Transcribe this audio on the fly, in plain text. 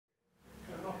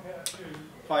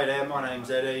Hi there, my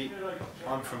name's Eddie.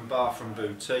 I'm from Bathroom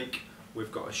Boutique.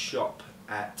 We've got a shop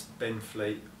at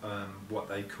Benfleet, what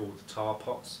they call the tar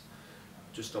pots,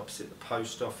 just opposite the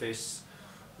post office.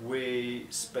 We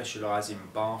specialise in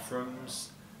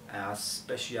bathrooms. Our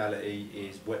speciality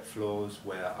is wet floors,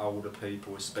 where older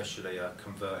people especially are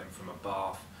converting from a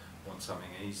bath, want something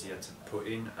easier to put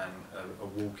in, and a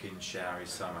walk-in shower is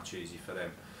so much easier for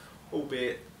them.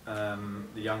 Albeit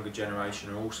the younger generation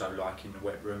are also liking the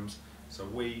wet rooms, so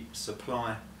we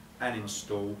supply and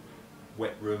install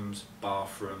wet rooms,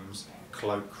 bathrooms,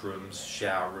 cloak rooms,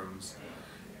 shower rooms,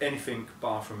 anything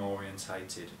bathroom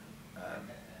orientated.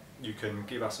 You can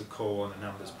give us a call on the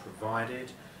numbers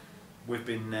provided. We've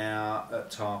been now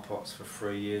at Tar Pots for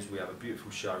 3 years. We have a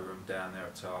beautiful showroom down there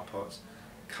at Tar Pots.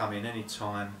 Come in any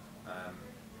time,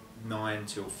 9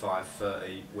 till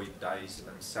 5:30 weekdays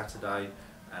and Saturday,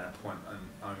 and appointment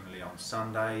only on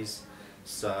Sundays.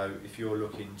 So if you're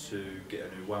looking to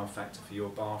get a new wow factor for your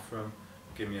bathroom,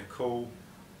 give me a call,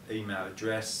 email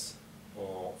address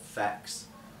or fax.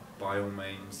 By all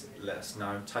means, let us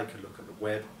know. Take a look at the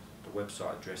web. The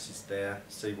website address is there.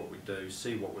 See what we do,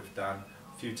 see what we've done.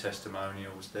 A few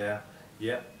testimonials there.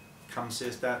 Yep, come see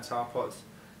us down at Tar Pots,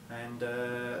 and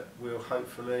we'll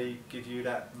hopefully give you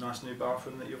that nice new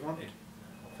bathroom that you've wanted.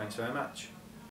 Thanks very much.